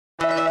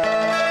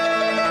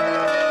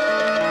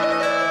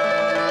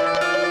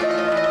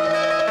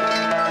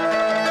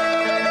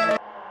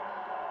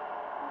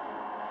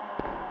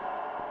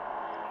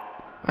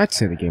I'd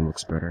say the game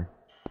looks better.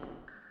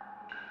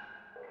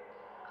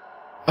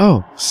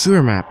 Oh,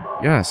 sewer map.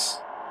 Yes.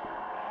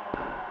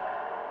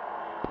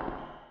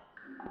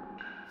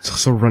 It's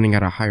also running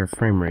at a higher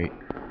frame rate.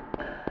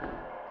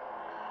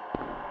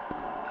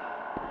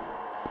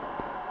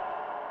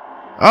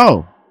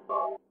 Oh!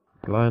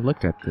 Glad I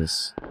looked at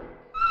this.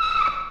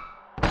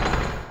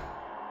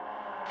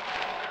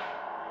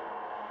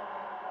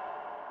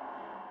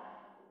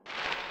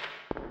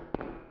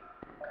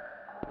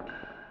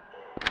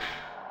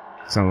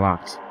 It's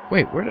unlocked.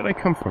 Wait, where did I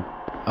come from?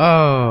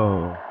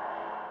 Oh!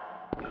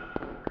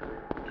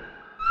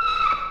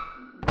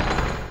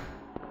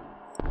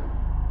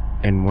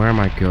 And where am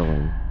I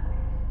going?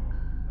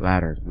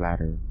 Ladder,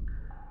 ladder.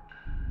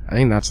 I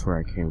think that's where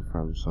I came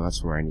from, so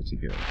that's where I need to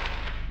go.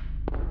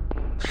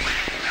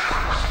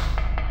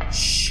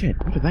 Shit,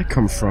 where did that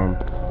come from?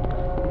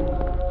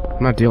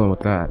 I'm not dealing with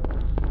that.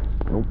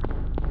 Nope.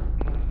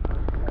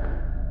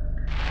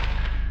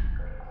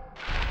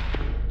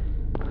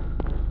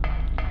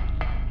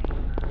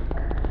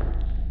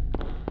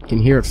 I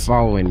can hear it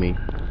following me.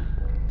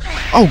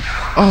 Oh!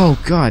 Oh,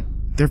 God!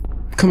 They're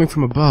coming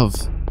from above.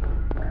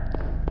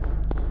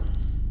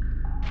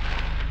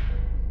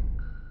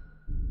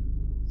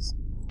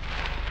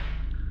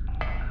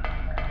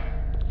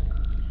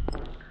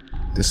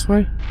 This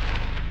way?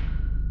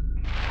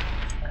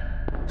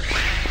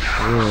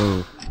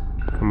 Whoa.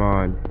 Come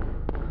on.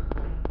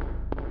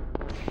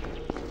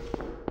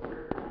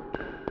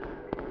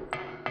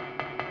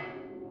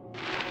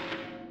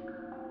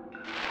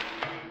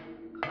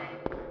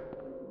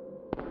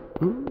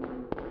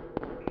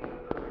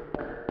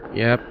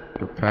 Yep,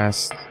 go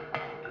past.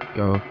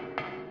 Go.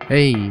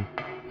 Hey!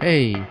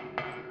 Hey!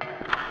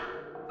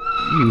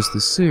 Use the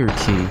sewer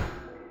key.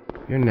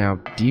 You're now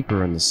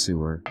deeper in the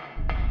sewer.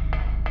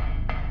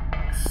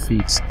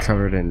 Feet's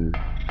covered in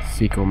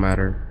fecal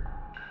matter.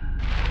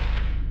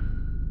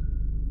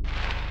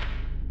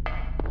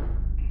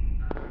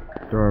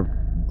 There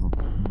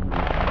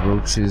are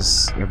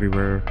roaches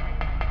everywhere,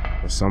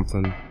 or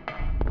something.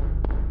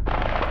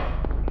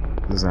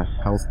 There's a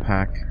health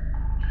pack,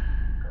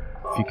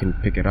 if you can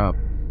pick it up.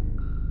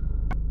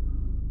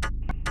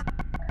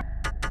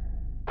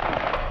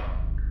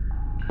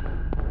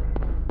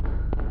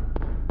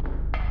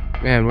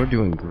 Man, we're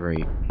doing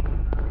great.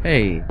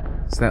 Hey,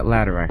 it's that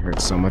ladder I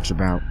heard so much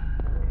about.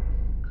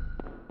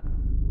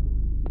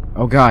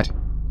 Oh God!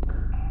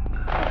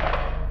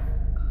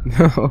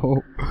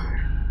 No!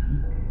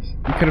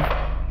 You could've...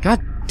 God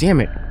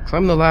damn it!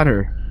 Climb the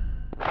ladder!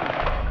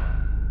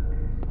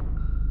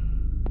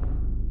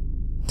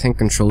 Tank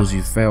controls,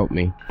 you failed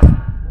me.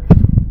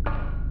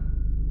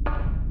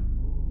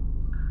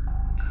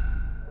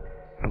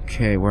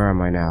 Okay, where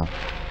am I now?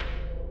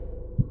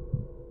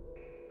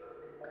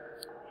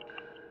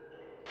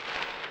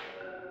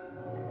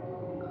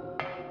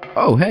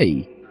 Oh,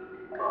 hey!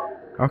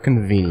 How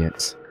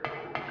convenient.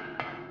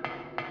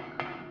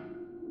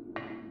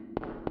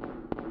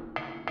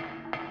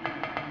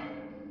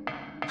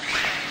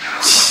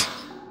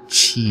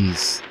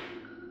 Jeez.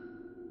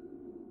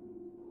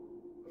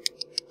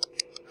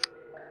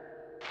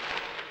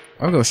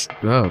 I'll go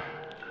oh.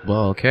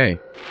 Well, okay.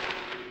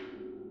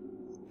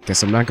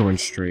 Guess I'm not going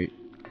straight.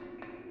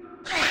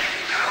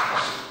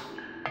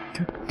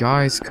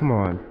 Guys, come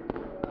on.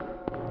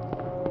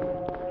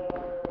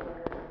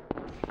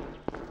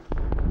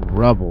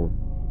 Rubble.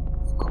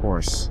 Of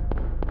course.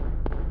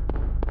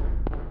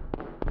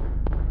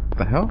 What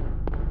the hell?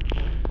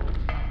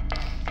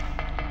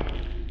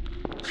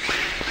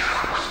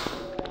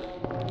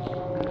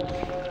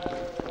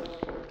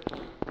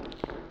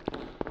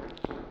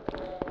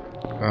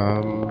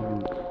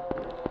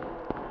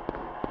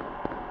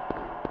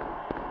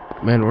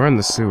 Man, we're in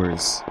the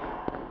sewers.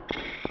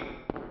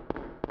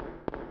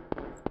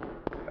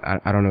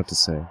 I don't know what to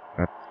say.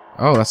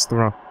 Oh, that's the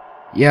wrong...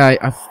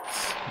 Yeah,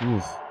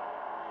 oof.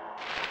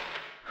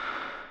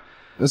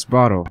 This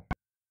bottle.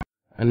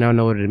 I now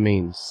know what it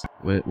means.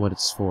 What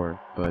it's for,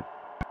 but...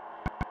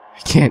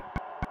 I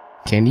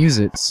can't use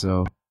it,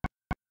 so...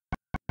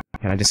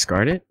 Can I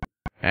discard it?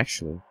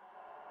 Actually.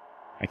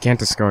 I can't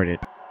discard it.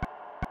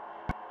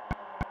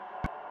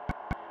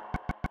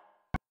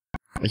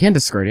 I can't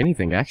discard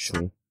anything,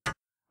 actually.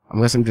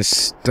 Unless I'm just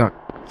stuck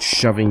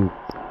shoving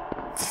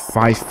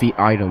 5 foot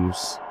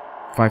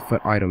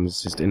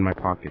items just in my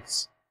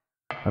pockets.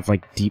 I have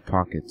like deep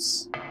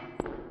pockets.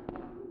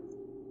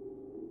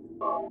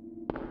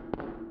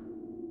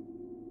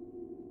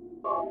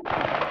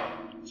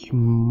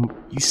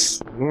 You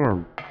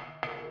swarm.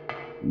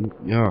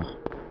 Ugh.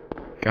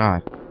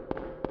 God.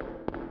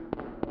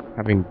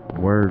 Having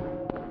word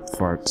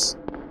farts.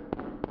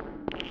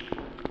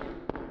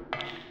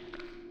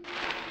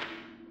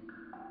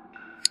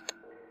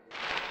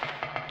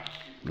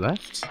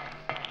 Left?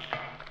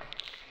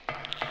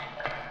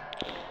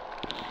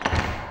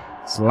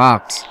 It's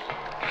locked.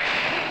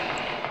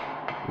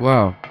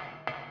 Whoa.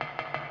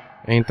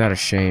 Ain't that a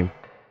shame?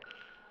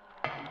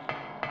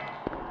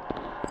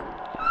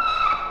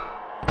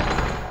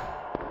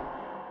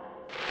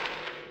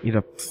 Need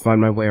to find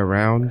my way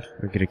around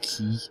or get a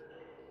key.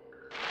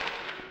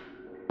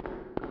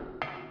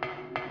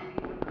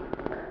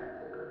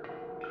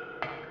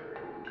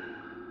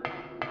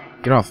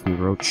 Get off me,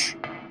 roach.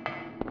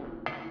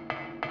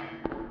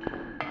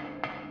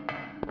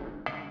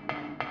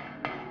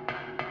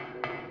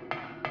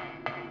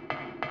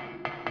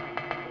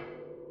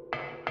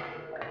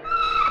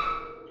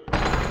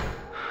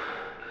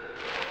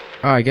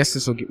 Oh, I guess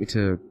this will get me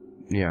to,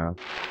 yeah,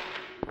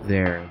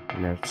 there.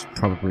 And there's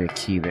probably a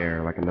key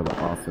there, like another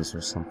office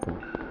or something.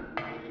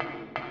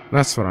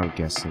 That's what I'm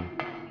guessing.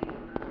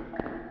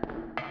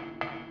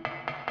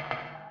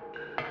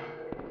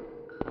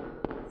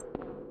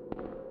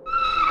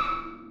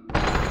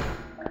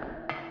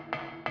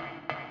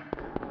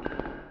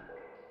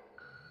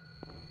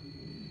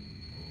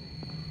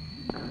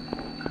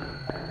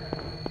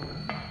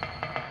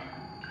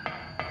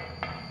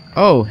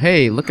 Oh,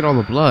 hey, look at all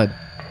the blood.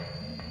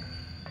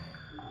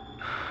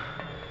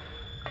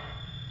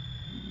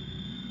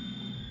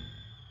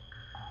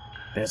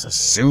 There's a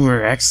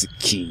sewer exit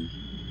key.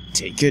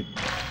 Take it.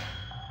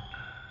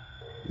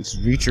 Just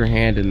reach your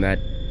hand in that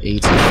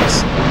AIDS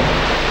infest.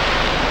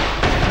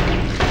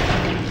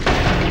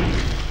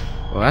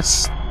 Well,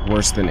 that's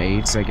worse than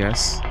AIDS, I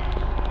guess.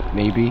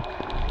 Maybe.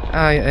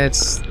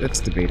 It's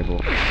debatable.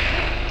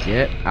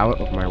 Get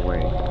out of my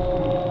way.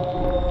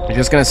 You're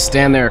just gonna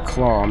stand there,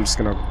 claw. I'm just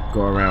gonna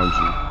go around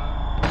you.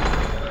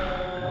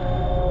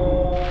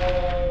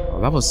 Oh,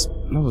 that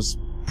was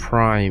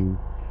prime.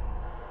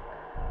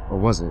 Or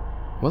was it?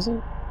 Was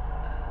it?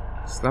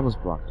 So that was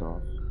blocked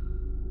off.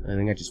 I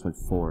think I just went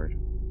forward.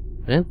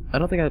 I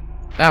don't think I...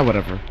 Ah,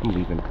 whatever. I'm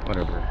leaving.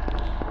 Whatever.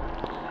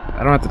 I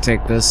don't have to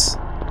take this.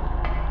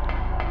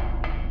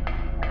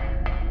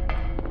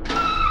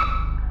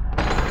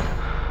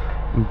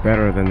 I'm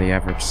better than the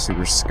average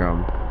sewer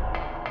scum.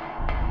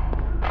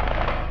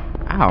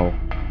 Ow.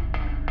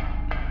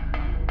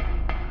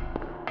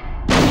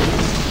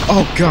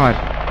 Oh, God.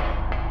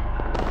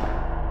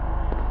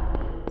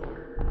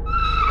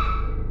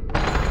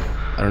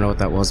 I don't know what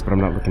that was, but I'm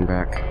not looking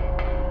back.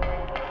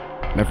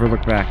 Never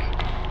look back.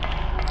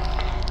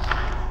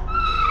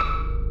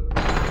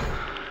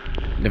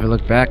 Never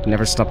look back,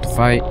 never stop to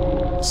fight.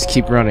 Just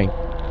keep running.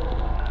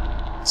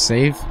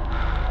 Save?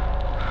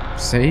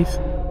 Save?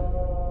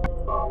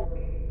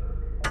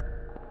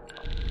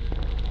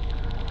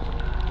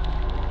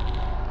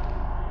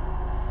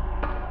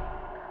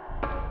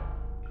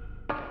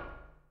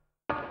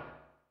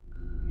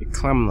 You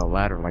climb on the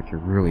ladder like you're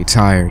really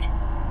tired.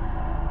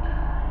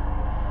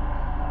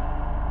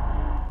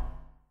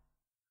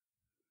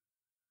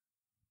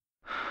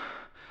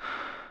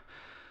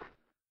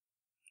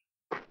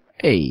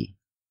 Hey,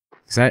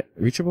 is that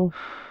reachable?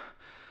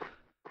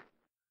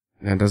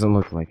 That doesn't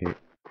look like it.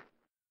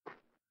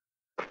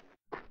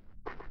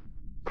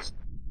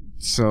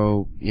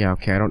 So, yeah,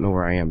 okay, I don't know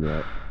where I am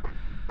yet.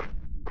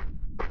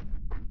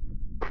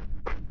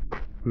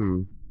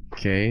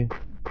 Okay.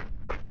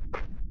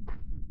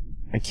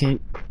 I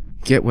can't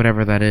get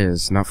whatever that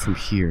is, not from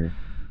here.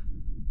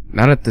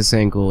 Not at this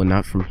angle and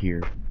not from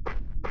here.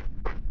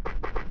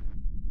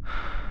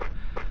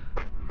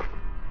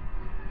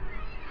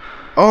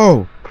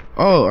 Oh!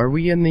 Oh, are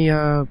we in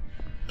the,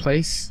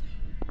 place?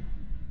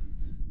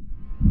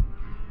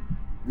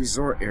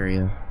 Resort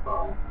area.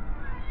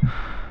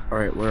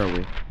 Alright, where are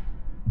we?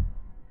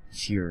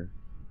 Here.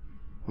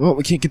 Well,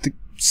 we can't get the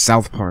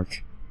South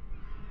Park.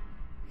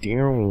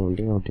 Down,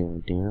 down,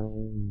 down,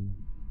 down.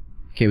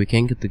 Okay, we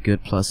can't get the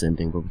good plus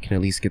ending, but we can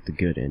at least get the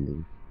good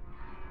ending.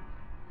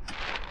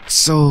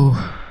 So...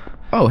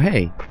 Oh,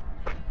 hey!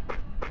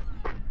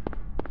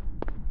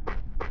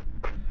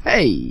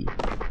 Hey!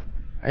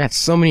 I got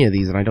so many of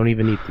these and I don't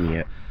even need them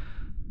yet.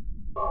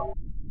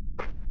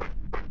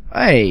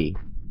 Hey!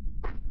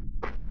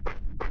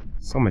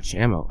 So much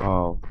ammo.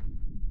 Oh.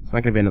 It's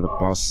not gonna be another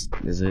boss,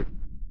 is it?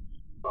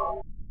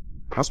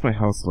 How's my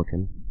health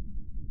looking?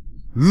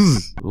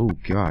 Oh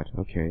god,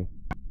 okay.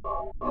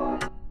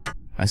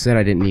 I said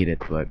I didn't need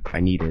it, but I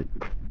need it.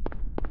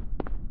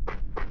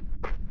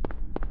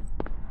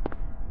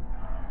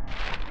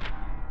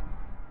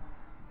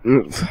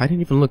 I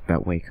didn't even look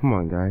that way. Come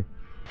on, guy.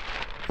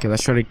 Okay,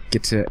 let's try to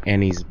get to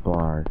Annie's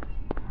bar.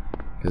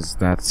 Because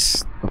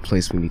that's a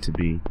place we need to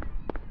be.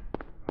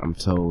 I'm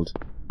told.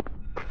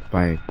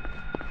 By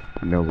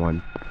no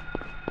one.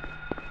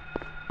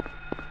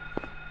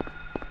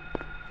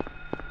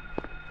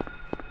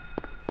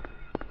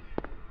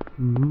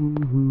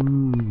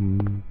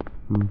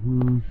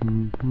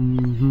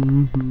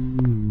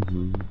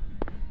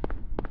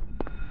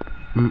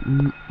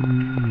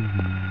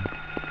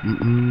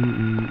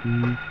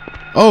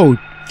 Oh,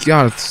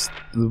 God, it's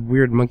the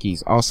weird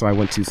monkeys. Also, I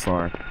went too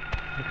far.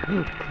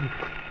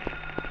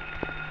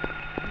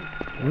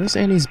 Where's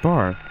Annie's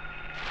bar?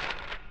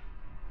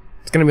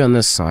 It's gonna be on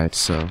this side,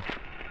 so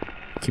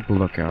keep a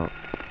lookout.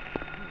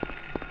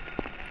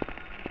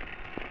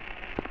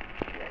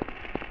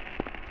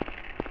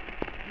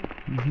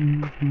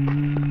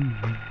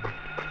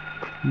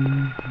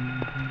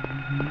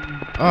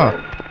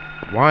 Oh,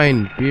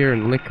 wine, beer,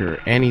 and liquor.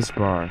 Annie's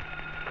bar.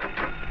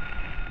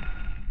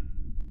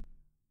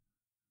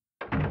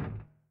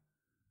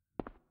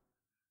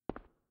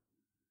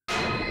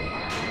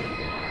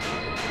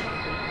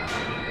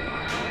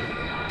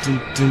 dun,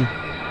 dun,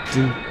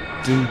 dun,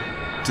 dun,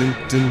 dun,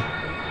 dun,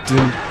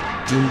 dun,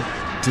 dun,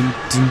 dun,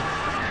 dun.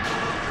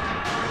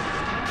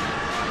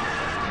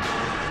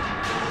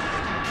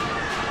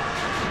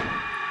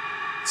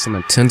 Some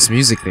intense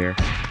music there.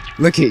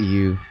 Look at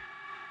you.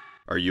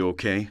 Are you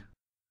okay?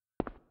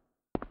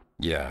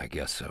 Yeah, I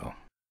guess so.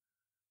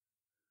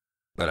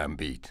 But I'm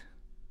beat.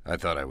 I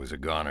thought I was a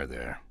goner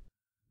there.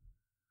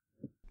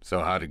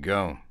 So how'd it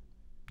go?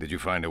 Did you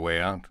find a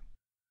way out?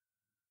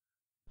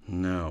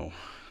 No,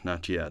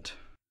 not yet.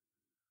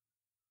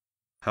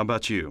 How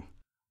about you?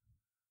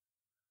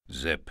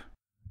 Zip.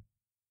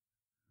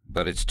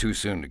 But it's too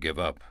soon to give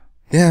up.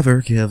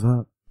 Never give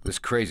up. This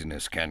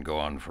craziness can't go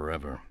on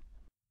forever.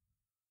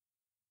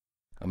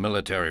 A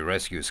military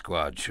rescue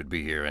squad should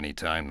be here any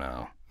time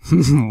now.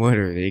 What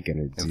are they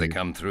gonna do? If they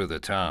come through the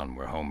town,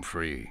 we're home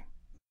free.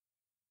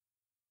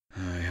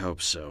 I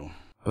hope so.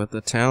 But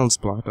the town's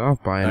blocked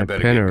off by an I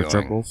better get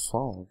impenetrable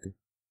fog.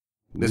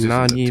 This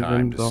Not isn't the even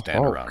time to the stand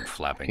Hulk around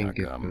flapping can our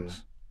get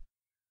gums.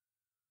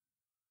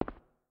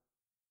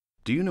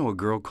 Do you know a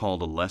girl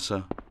called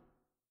Alessa?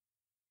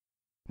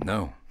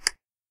 No.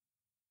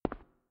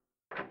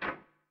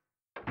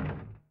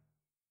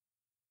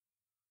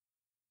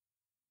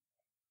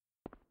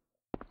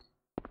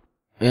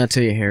 I gotta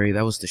tell you, Harry,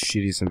 that was the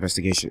shittiest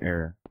investigation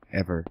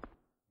ever.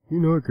 You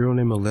know a girl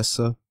named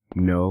Alyssa?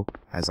 No,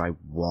 as I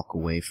walk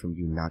away from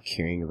you not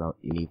caring about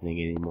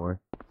anything anymore.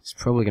 He's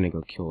probably gonna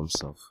go kill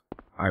himself.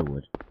 I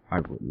would.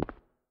 I wouldn't.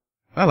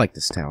 I like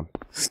this town.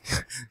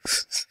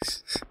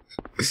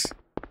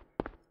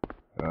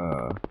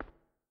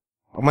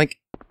 I'm like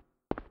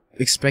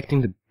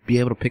expecting to be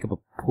able to pick up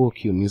a pool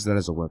cue and use that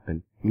as a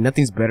weapon. I mean,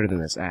 nothing's better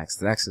than this axe.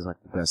 The axe is like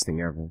the best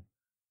thing ever.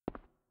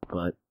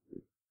 But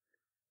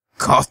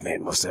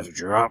Kaufman must have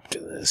dropped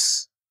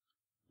this.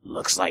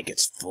 Looks like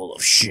it's full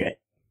of shit.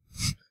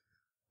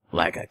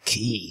 Like a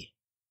key.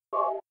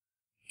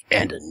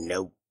 And a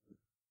note.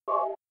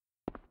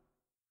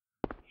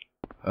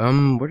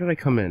 Where did I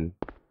come in?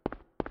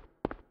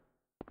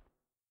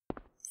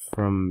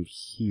 From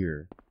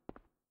here.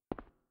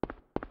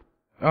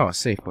 Oh, a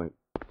safe point.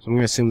 So I'm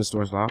gonna assume this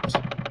door's locked.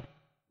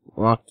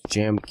 Locked,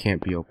 jammed,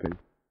 can't be opened.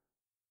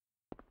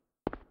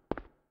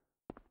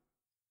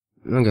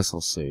 I guess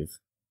I'll save.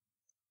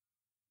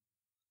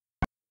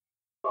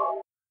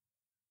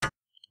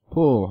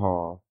 Pool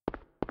hall.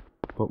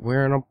 But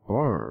we're in a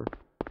bar.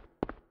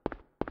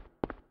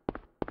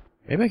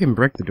 Maybe I can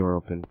break the door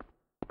open.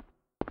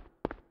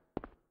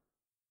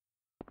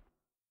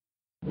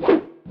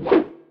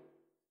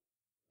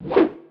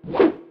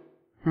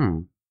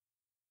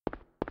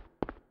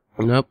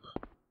 Nope.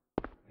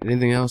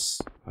 Anything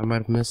else I might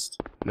have missed?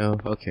 No?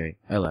 Okay,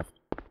 I left.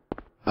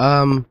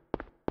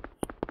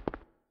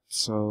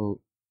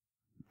 So,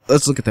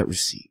 let's look at that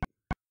receipt.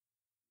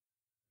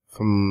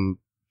 From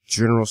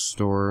general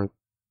store,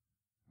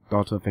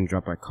 thought have been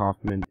dropped by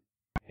Kaufman,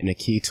 and a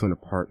key to an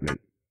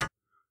apartment.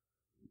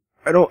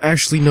 I don't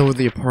actually know where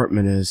the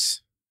apartment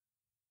is.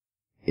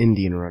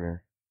 Indian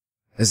Runner.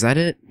 Is that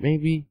it,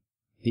 maybe?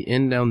 The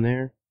inn down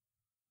there?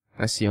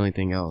 That's the only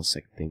thing else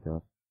I can think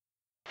of.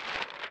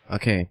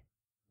 Okay.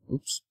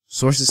 Oops.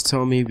 Sources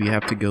tell me we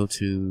have to go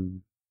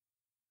to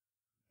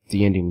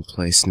the Indian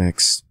place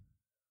next.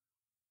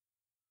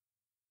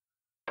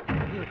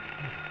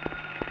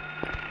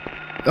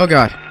 Oh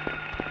god.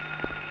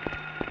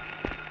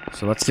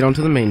 So let's get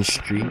onto the main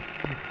street.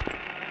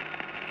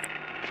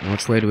 And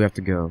which way do we have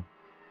to go?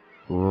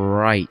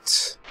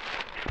 Right.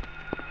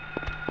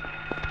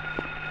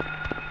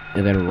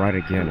 And then right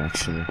again,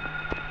 actually.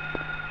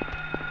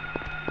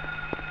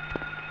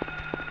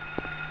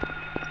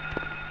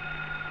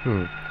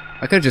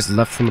 I could've just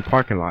left from the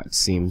parking lot, it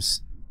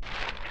seems.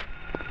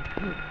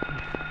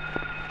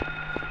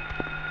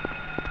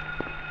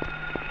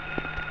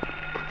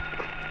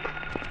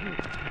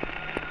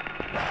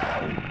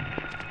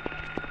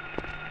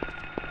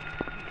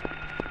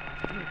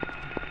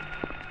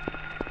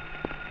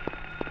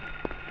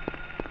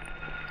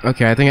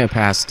 Okay, I think I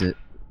passed it.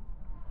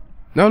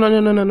 No.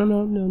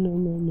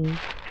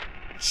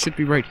 Should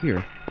be right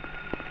here.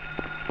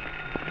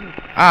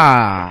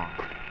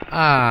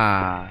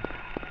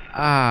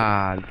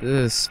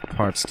 This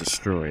part's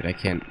destroyed. I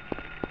can't.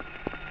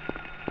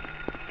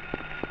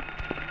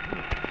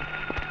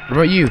 What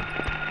about you?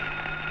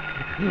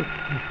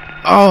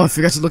 Oh, I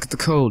forgot to look at the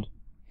code.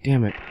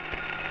 Damn it.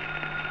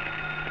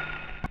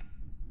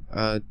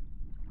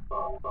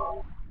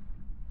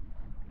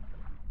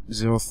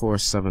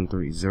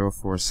 0473.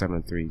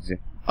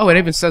 Oh, it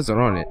even says it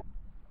on it.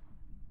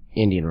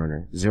 Indian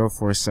Runner.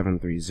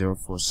 0473. 0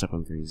 4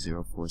 7.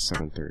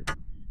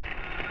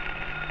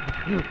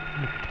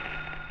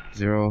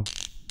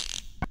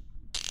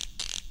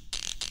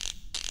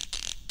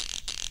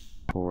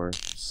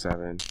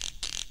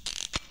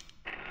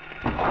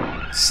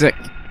 Sick.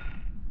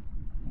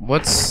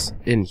 What's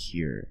in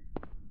here?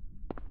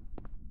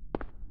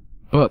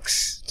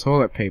 Books,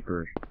 toilet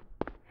paper,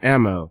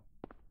 ammo.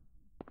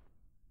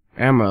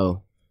 A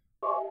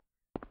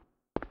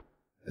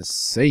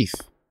safe.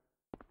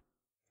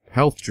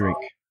 Health drink.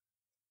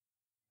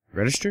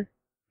 Register?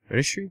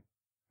 Registry?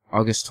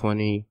 August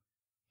 20.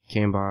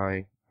 Came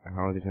by. I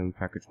hollered him.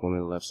 Package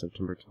woman left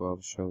September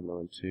 12. Show no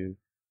one 2.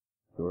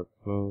 Door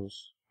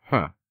closed.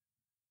 Huh.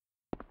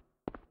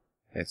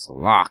 It's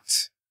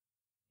locked.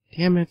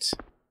 Damn it.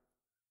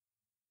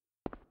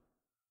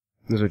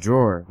 There's a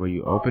drawer where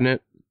you open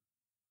it.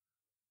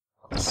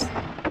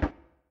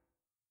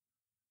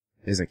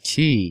 There's a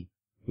key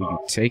where you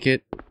take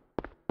it.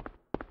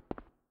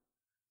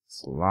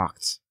 It's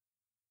locked.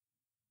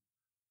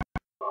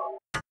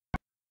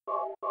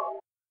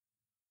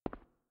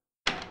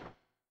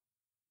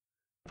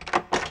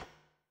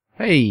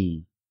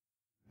 Hey!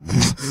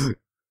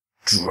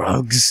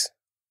 Drugs?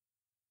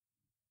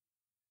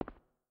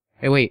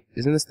 Hey, wait,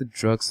 isn't this the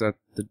drugs that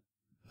the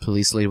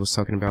police lady was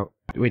talking about?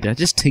 Wait, did I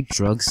just take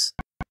drugs?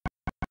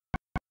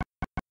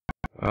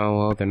 Oh,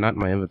 well, they're not in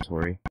my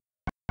inventory.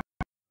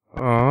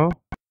 Aww.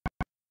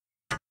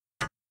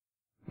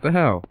 What the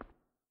hell?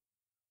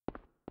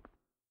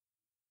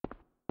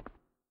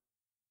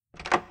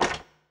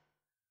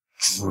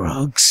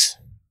 Drugs?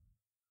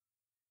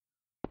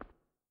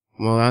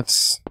 Well,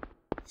 that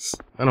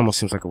almost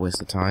seems like a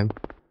waste of time.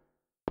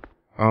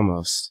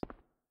 Almost.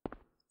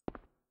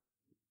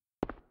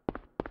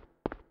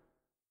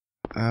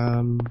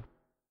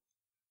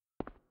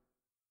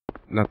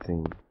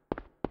 Nothing.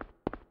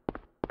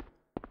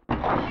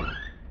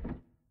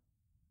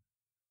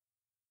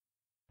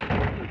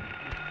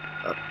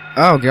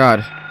 Oh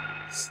god.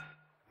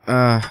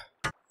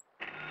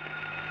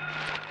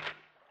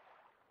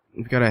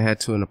 We've gotta head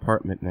to an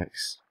apartment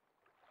next.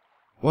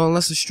 Well,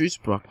 unless the street's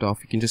blocked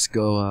off, you can just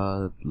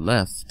go,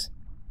 left.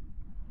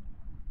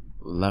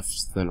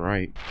 Left then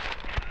right.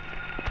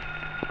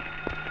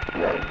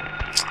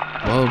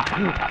 Well,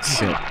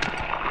 shit.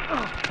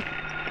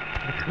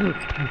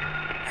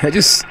 I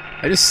just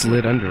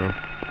slid under him.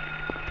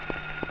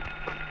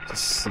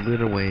 Just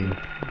slid away.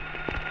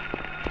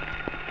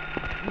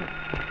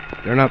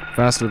 They're not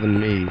faster than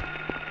me.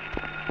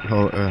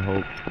 Hope.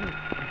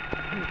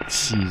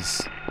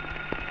 Jeez.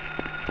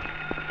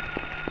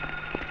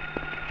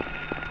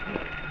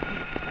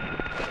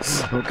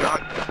 Oh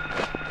god.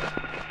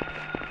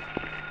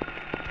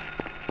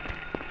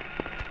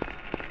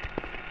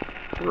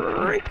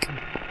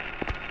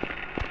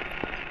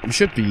 We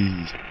should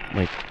be,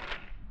 like...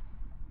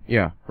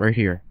 Yeah, right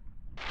here.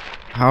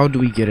 How do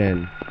we get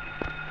in?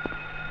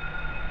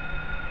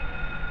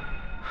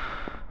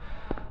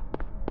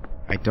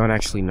 I don't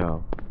actually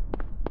know.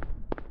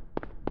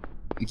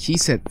 The key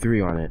said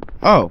 3 on it.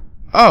 Oh!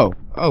 Oh!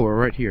 Oh, we're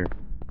right here.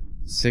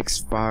 6,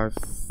 5,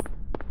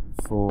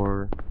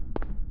 4,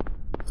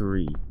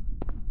 3.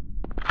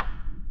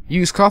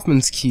 Use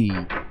Kaufman's key.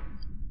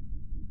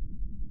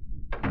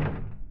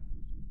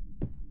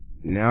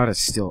 Now to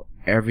steal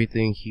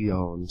everything he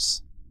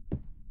owns.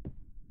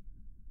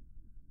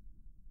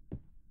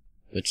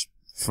 Which,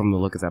 from the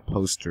look of that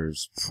poster,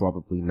 is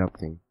probably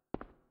nothing.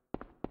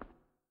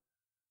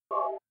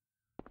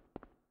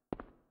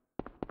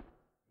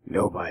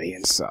 Nobody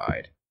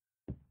inside.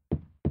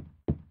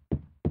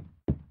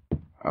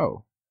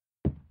 Oh.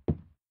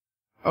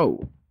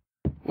 Oh.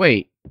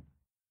 Wait.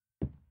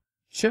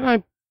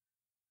 Shouldn't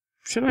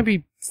I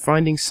be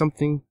finding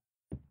something?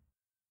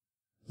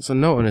 There's a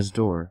note on his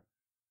door.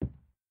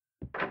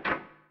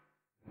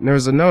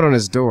 There's a note on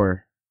his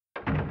door.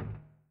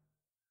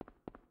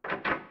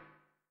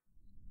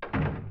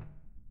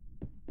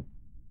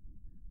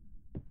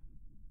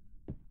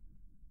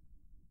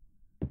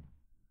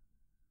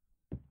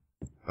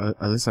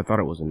 At least I thought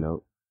it was a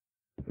note.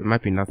 It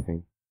might be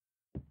nothing.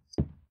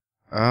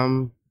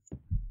 If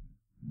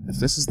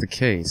this is the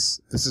case,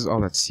 this is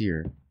all that's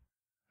here.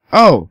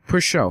 Oh!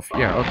 Push shelf.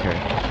 Yeah, okay.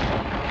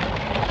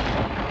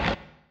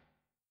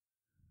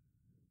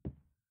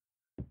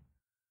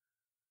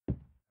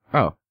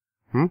 Oh.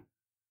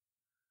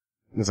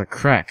 There's a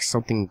crack.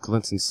 Something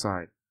glints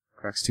inside.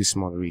 Crack's too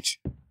small to reach.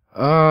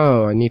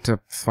 Oh, I need to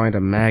find a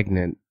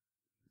magnet.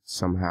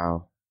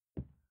 Somehow.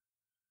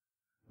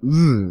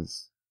 Ugh.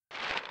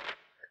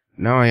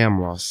 Now I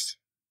am lost.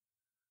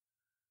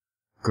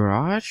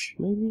 Garage,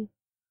 maybe?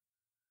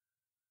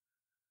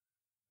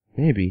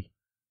 Maybe.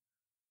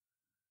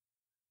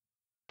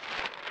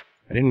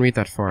 I didn't read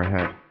that far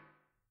ahead.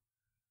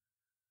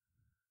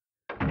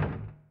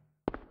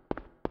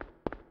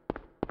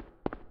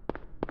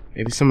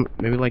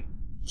 Maybe like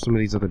some of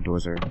these other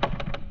doors are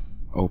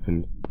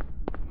opened.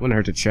 Wouldn't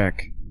hurt to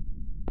check.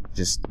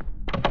 Just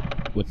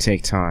would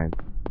take time.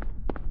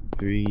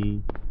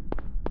 3.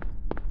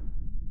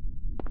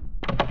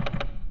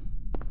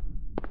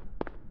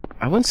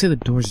 I wouldn't say the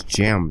door's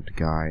jammed,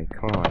 guy.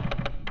 Come on.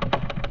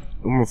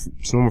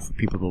 It's normal for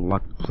people to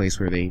lock the place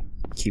where they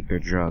keep their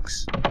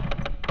drugs.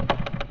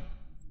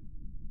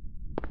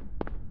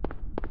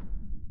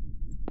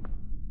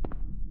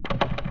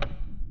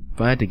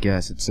 If I had to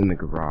guess, it's in the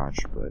garage,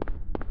 but...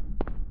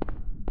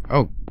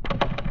 Oh!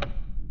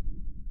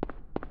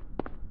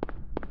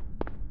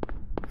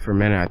 For a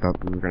minute, I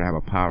thought we were gonna have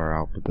a power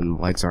out, but then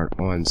the lights aren't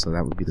on, so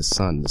that would be the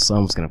sun. The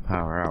sun was gonna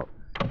power out.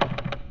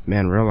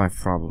 Man, real life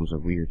problems are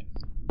weird.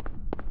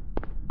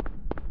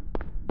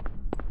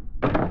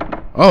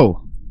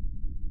 Oh!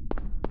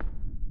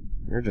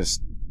 You're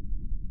just...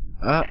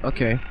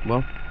 okay,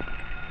 well...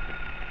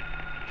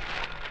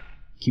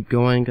 Keep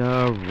going,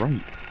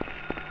 right.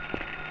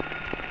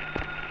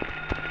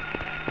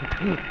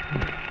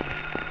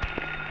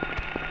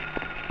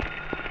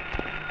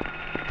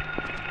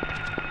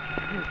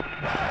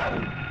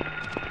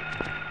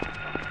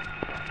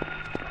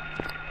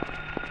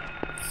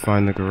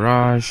 Find the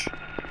garage.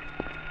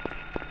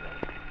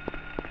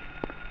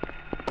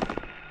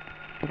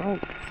 Oh,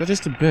 that's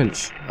just a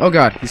bench. Oh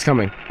god, he's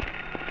coming.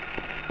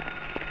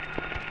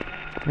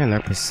 Man,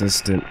 they're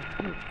persistent,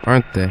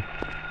 aren't they?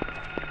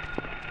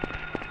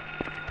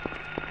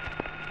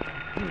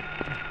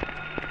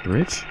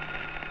 Bridge?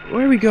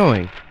 Where are we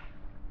going?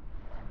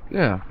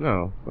 Yeah,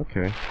 no,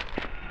 okay.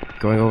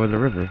 Going over the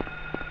river.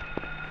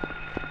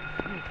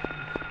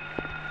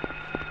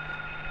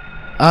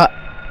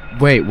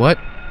 Wait, what?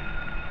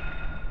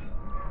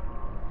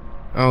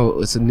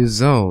 Oh, it's a new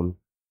zone.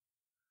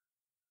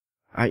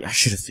 I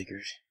should have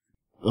figured.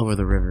 Over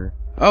the river.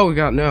 Oh, we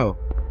got no.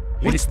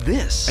 What's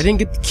this? I didn't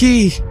get the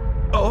key!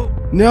 Oh!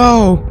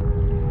 No!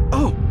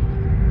 Oh!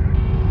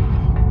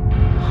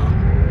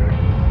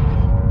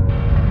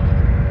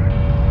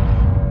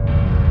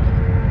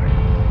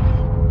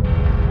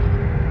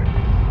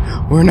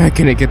 We're not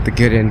gonna get the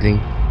good ending.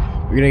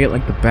 We're gonna get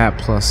like the bad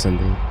plus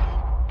ending.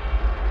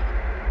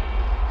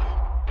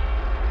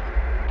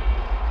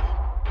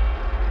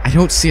 I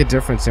don't see a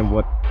difference in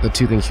what the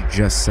two things you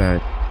just said.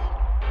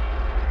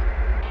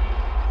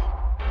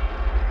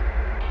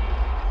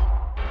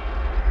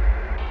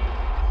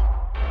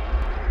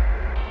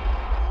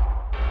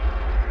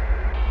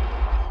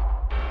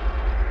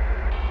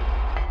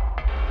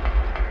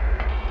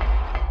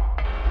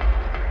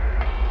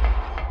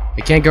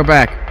 I can't go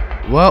back.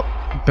 Well,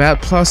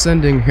 bad plus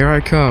ending, here I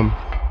come.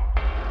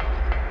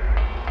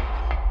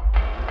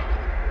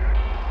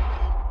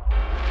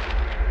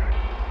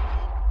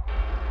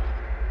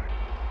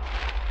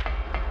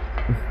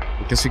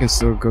 I guess we can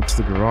still go to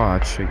the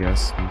garage, I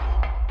guess, and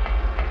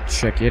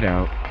check it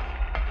out.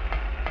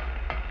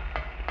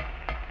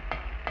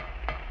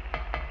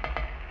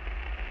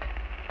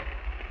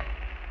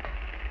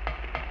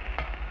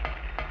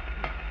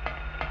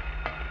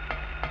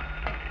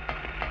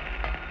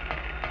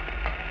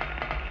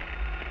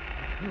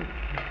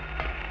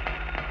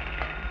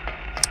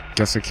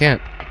 Guess I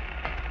can't.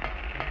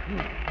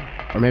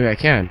 Or maybe I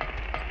can.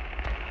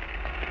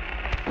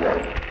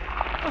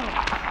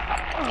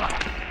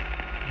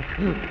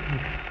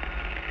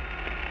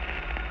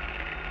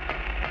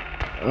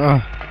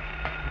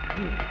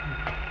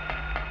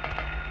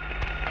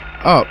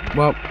 Oh,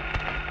 well,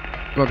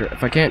 bugger,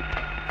 if I can't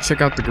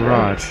check out the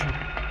garage,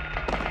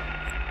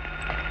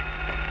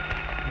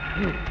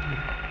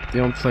 the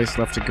only place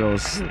left to go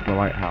is the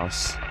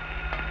lighthouse.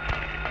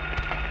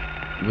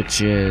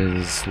 Which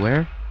is...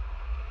 where?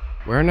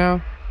 Where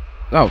now?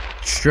 Oh,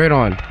 straight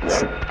on.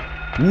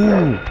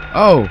 Ooh!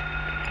 Oh!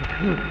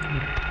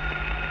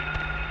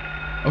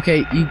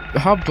 Okay, you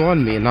hopped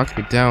on me and knocked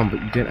me down,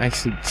 but you didn't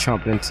actually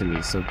chomp into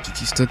me, so did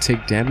you still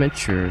take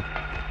damage, or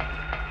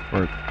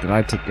did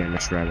I take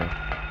damage, rather?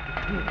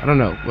 I don't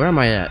know. Where am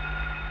I at?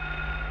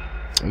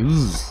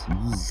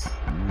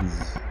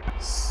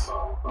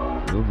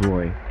 Oh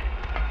boy.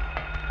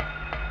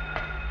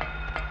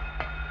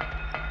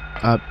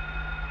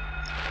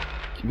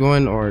 Keep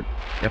going, or...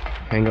 yep,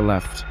 hang a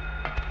left.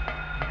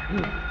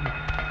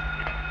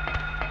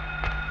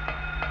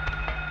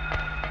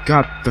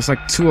 God, there's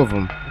like two of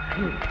them.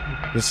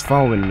 Just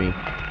following me.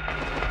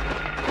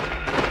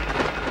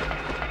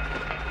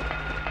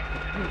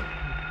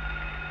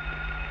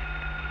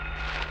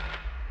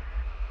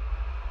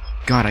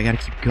 God, I gotta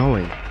keep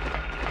going.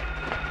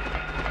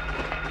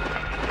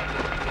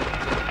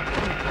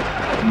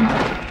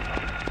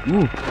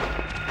 Ooh.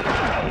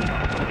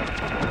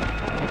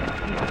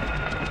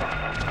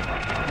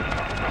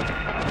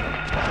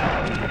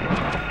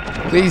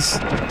 Please,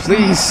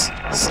 please,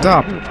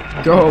 stop.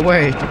 Go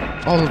away.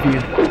 All of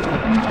you.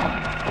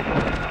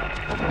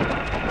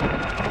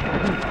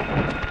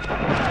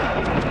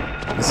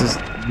 This is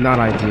not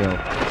ideal.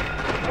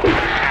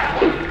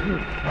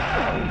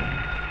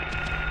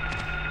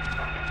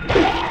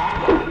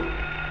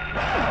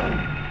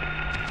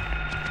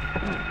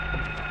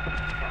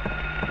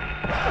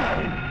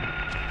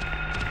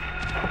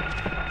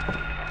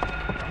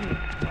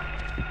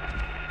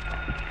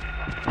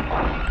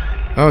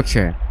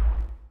 Okay.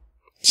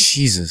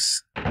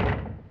 Jesus.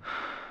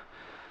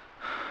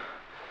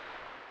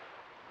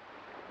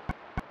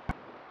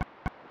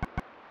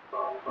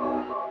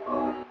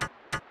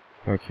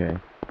 Okay.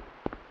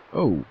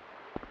 Oh.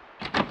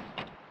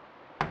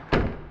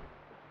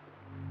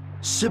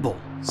 Sybil!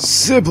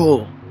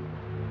 Sybil!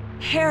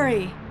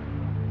 Harry!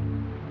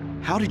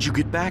 How did you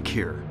get back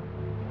here?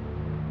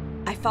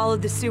 I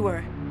followed the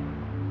sewer.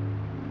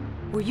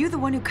 Were you the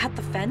one who cut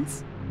the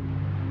fence?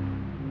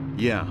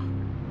 Yeah.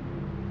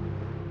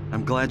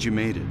 I'm glad you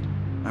made it.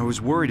 I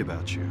was worried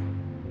about you.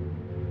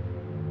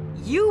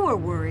 You were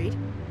worried?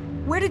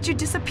 Where did you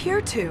disappear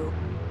to?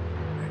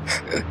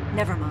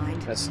 Never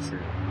mind. That's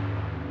true.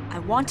 I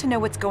want to know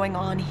what's going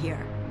on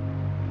here.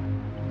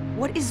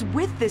 What is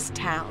with this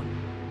town?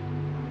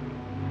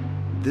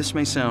 This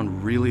may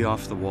sound really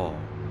off the wall,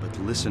 but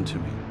listen to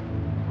me.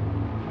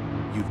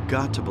 You've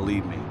got to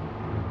believe me.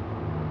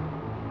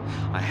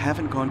 I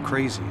haven't gone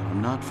crazy.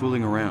 I'm not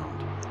fooling around.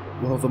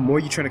 Well, the more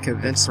you try to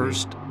convince At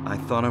first, I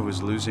thought I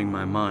was losing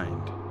my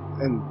mind.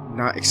 and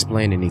not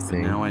explain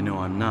anything. Now I know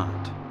I'm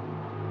not.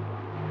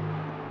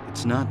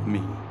 It's not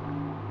me.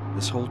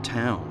 This whole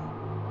town.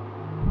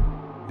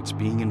 It's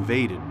being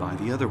invaded by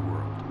the other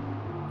world.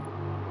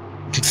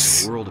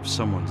 The world of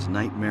someone's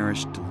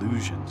nightmarish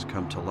delusions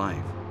come to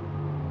life.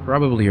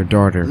 Probably your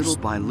daughters. Little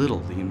by little,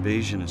 the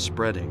invasion is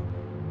spreading,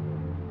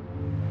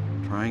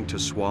 trying to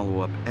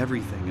swallow up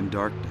everything in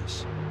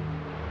darkness.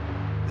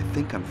 I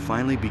think I'm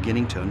finally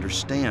beginning to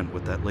understand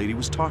what that lady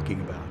was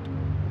talking about.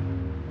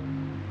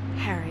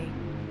 Harry,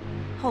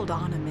 hold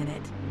on a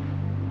minute.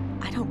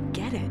 I don't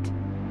get it.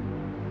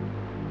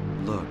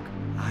 Look,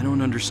 I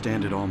don't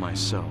understand it all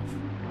myself.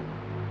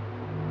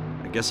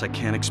 I guess I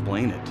can't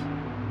explain it.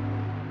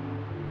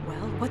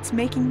 Well, what's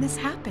making this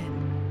happen?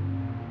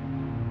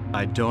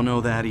 I don't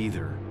know that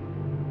either.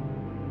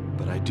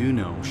 But I do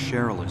know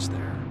Cheryl is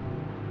there.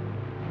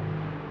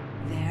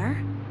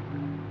 There?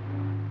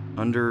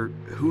 Under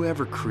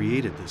whoever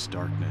created this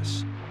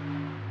darkness.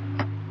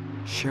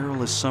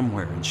 Cheryl is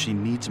somewhere and she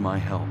needs my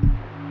help.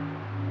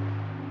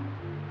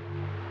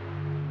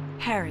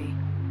 Harry,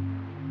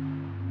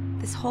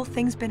 this whole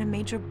thing's been a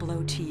major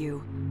blow to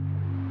you.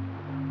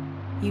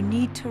 You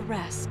need to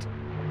rest.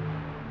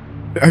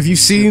 Have you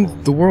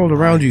seen the world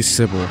around you,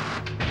 Sybil?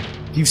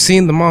 You've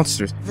seen the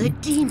monsters. The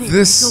demon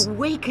is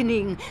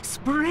awakening,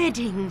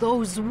 spreading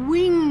those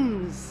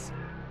wings.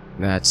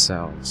 That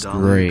sounds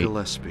Darling great.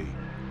 Gillespie.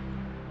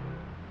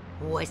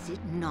 Was it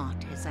not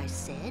as I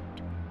said?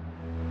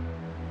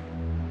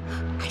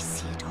 I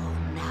see it all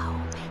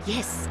now.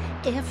 Yes,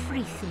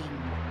 everything.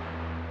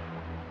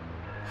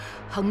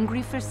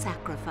 Hungry for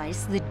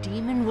sacrifice, the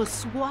demon will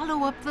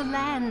swallow up the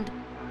land.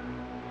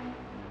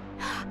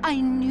 I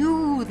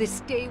knew this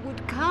day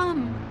would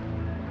come.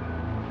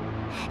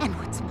 And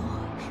what's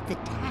more, the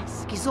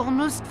task is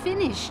almost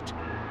finished.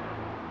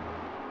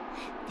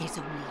 There's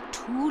only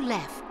 2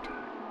 left.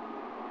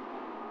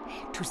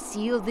 To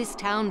seal this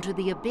town to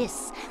the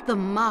abyss, the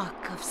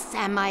mark of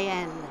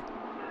Samael.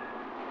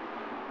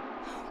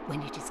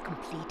 When it is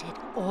completed,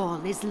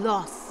 all is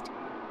lost.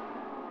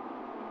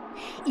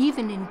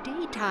 Even in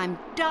daytime,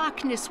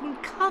 darkness will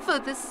cover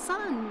the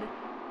sun.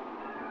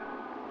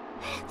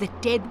 The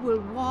dead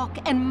will walk,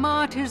 and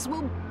martyrs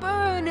will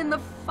burn in the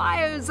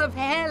fires of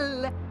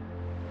hell.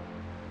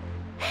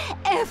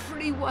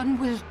 Everyone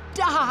will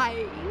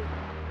die.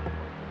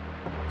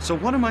 So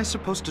what am I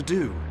supposed to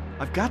do?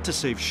 I've got to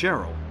save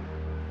Cheryl.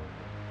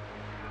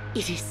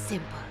 It is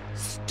simple.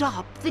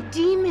 Stop the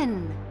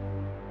demon.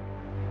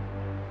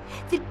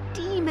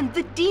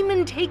 The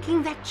demon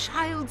taking that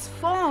child's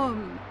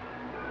form.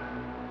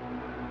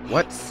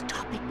 What?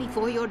 Stop it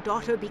before your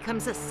daughter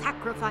becomes a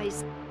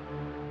sacrifice.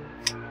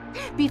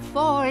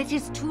 Before it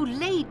is too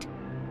late.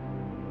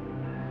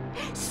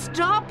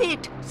 Stop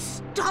it!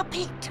 Stop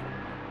it!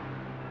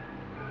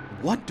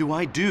 What do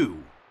I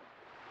do?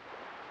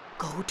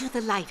 Go to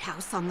the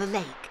lighthouse on the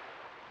lake.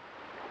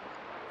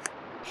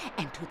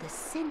 And to the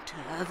center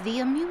of the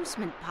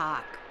amusement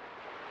park.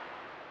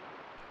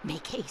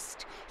 Make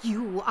haste.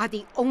 You are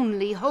the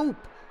only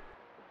hope.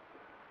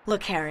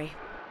 Look, Harry.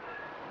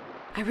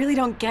 I really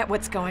don't get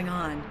what's going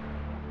on.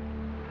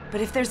 But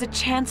if there's a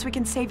chance we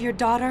can save your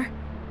daughter,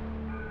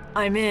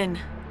 I'm in.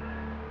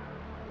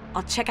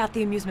 I'll check out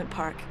the amusement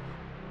park.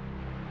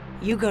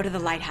 You go to the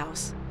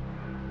lighthouse.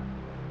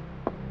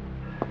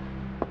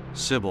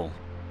 Sybil,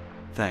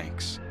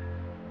 thanks.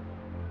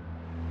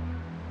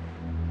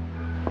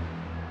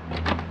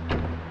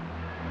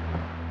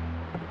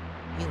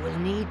 You will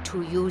need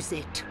to use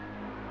it.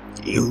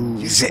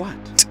 Use it.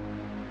 What?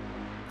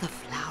 The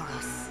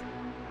flowers.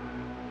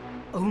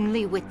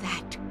 Only with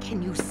that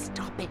can you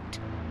stop it.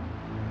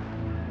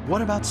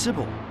 What about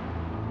Sybil?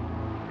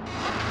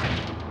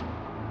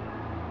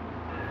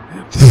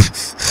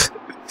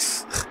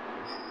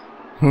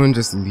 One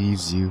just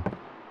leaves you.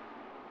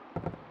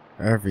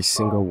 Every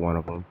single one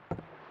of them.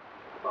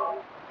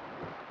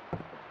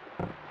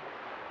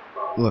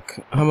 Look,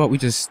 how about we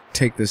just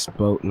take this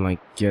boat and,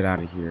 like, get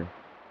out of here?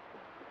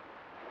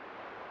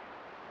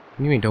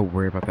 You mean don't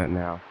worry about that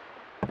now.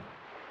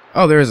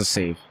 Oh, there is a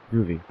save.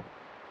 Groovy.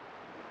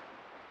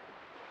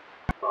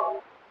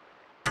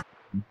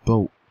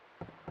 Boat.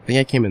 I think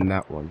I came in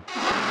that one.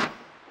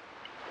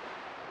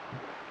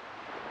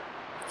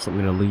 So I'm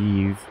gonna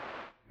leave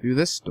through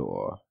this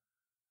door.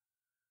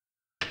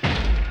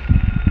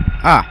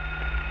 Ah!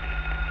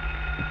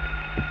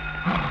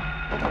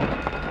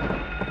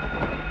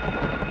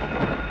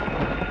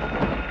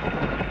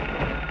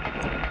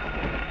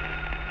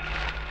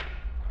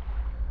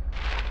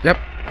 Yep,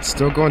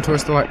 still going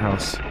towards the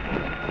lighthouse.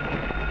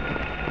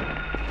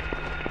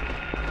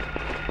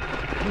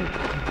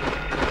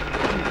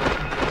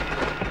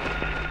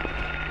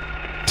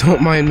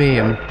 Don't mind me,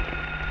 I'm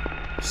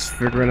just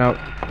figuring out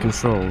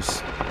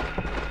controls.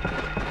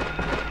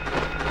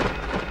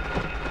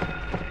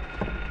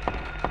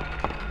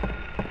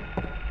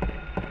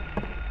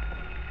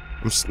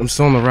 I'm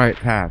still on the right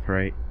path,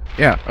 right?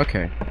 Yeah,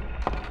 okay.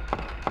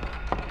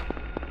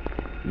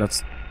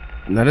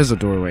 That is a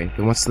doorway.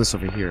 Then what's this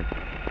over here?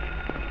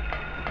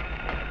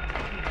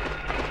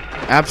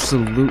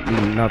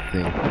 Absolutely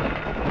nothing.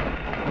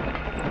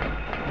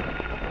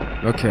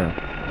 Okay.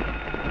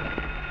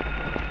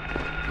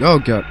 Oh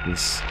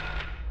goodness.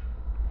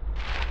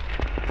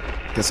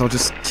 Guess I'll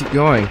just keep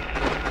going.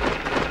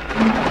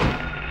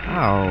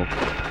 Ow.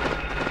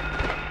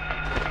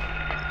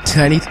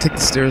 Do I need to take the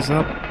stairs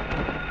up?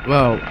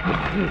 Well,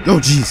 oh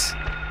jeez.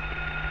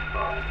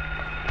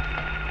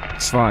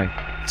 It's fine.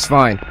 It's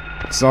fine.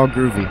 It's all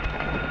groovy.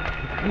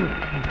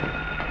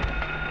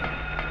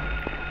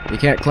 You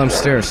can't climb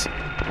stairs.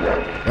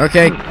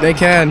 Okay, they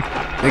can.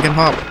 They can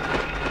hop.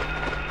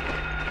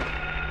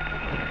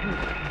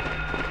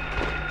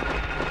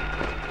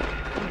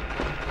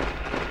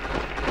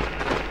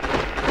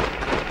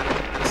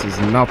 This is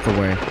not the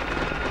way.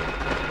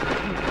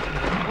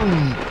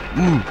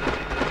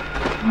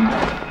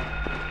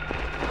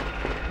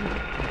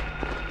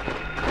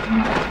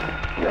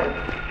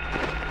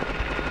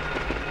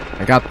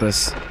 I got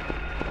this.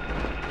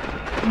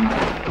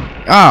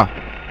 Ah!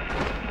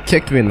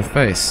 Kicked me in the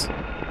face.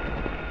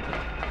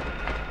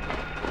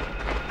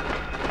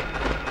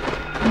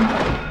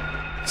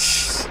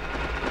 Jeez.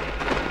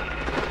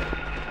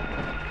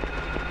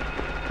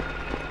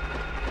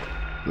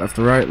 Left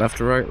to right, left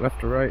to right,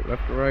 left to right,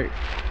 left to right.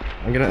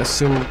 I'm gonna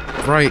assume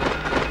right.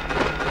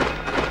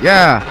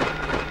 Yeah!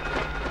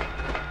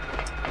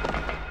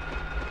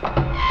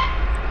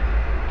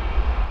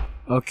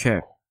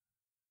 Okay.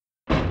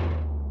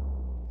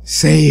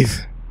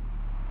 Save!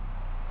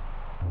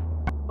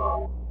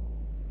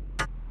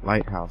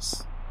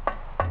 Lighthouse.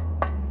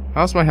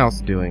 How's my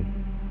house doing?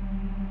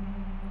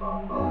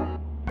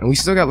 And we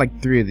still got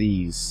like 3 of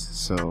these,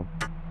 so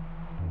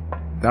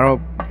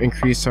that'll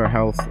increase our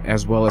health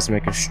as well as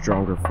make us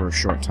stronger for a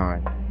short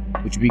time,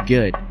 which would be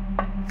good.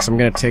 So I'm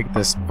gonna take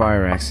this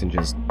fire axe and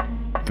just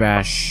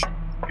bash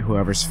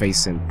whoever's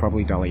facing,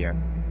 probably Dahlia.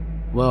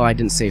 Well, I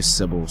didn't save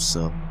Sybil,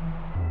 so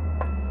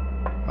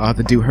I'll have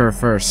to do her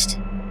first.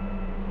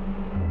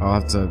 I'll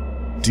have to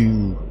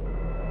do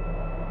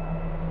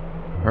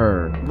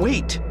her.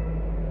 Wait!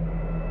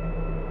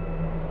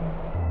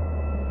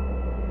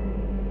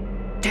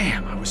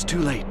 Damn, I was too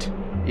late.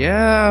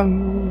 Yeah.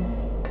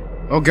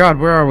 Oh god,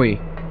 where are we?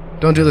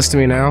 Don't do this to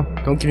me now.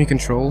 Don't give me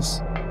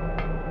controls.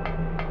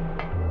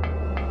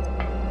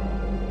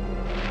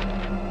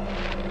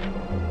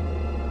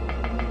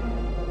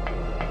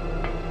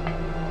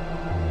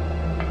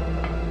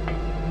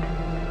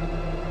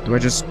 Do I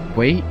just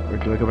wait, or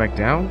do I go back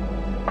down?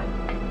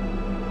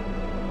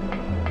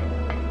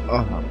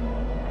 Oh.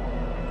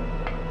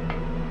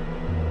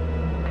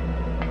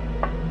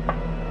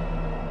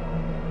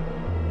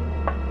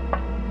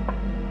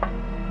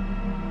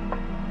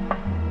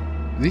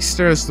 These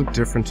stairs look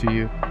different to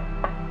you.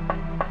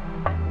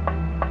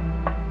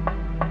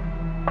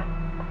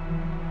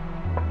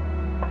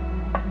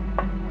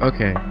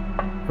 Okay.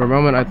 For a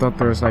moment I thought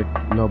there was like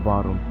no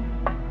bottom.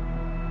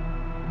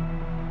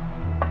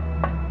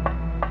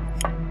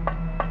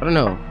 I don't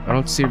know. I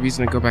don't see a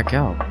reason to go back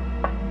out.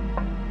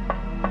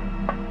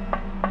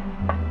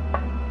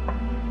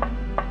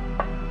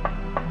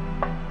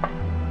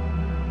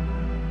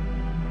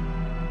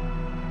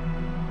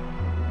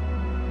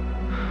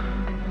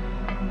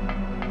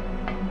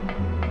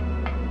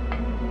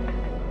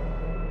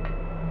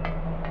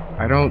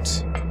 I don't...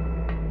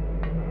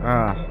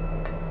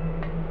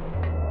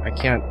 I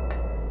can't...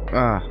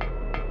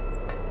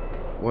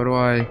 What do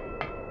I...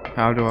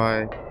 How do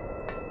I...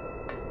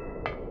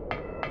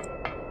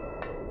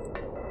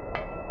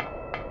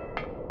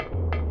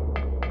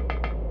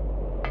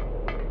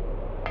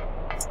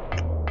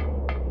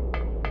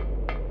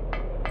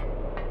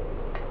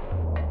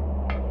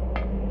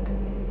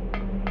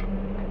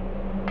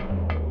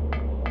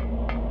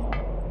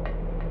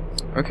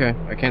 Okay,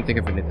 I can't think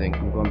of anything.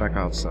 I'm going back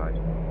outside.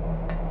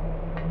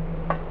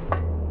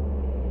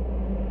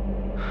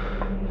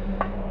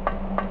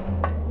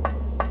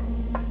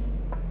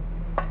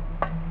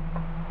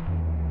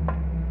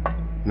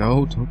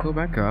 No, don't go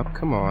back up.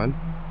 Come on.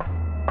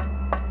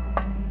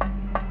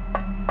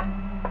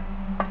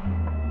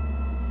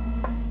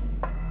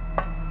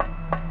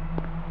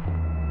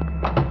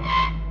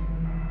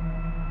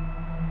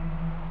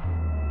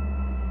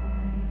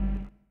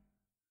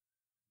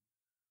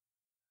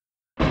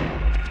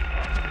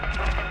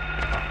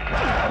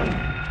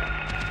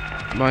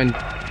 Mind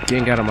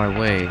getting out of my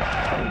way.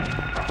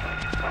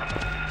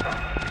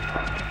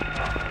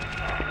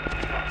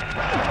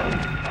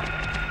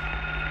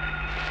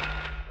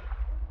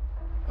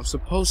 I'm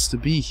supposed to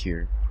be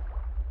here.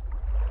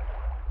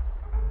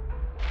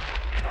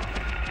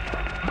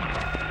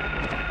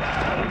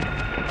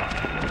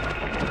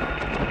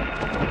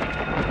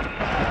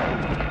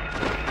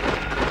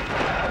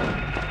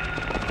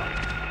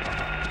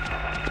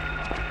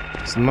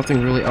 There's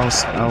nothing really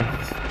else.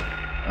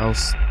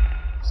 There's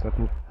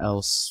nothing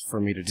else for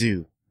me to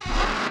do.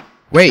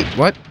 Wait,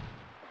 what?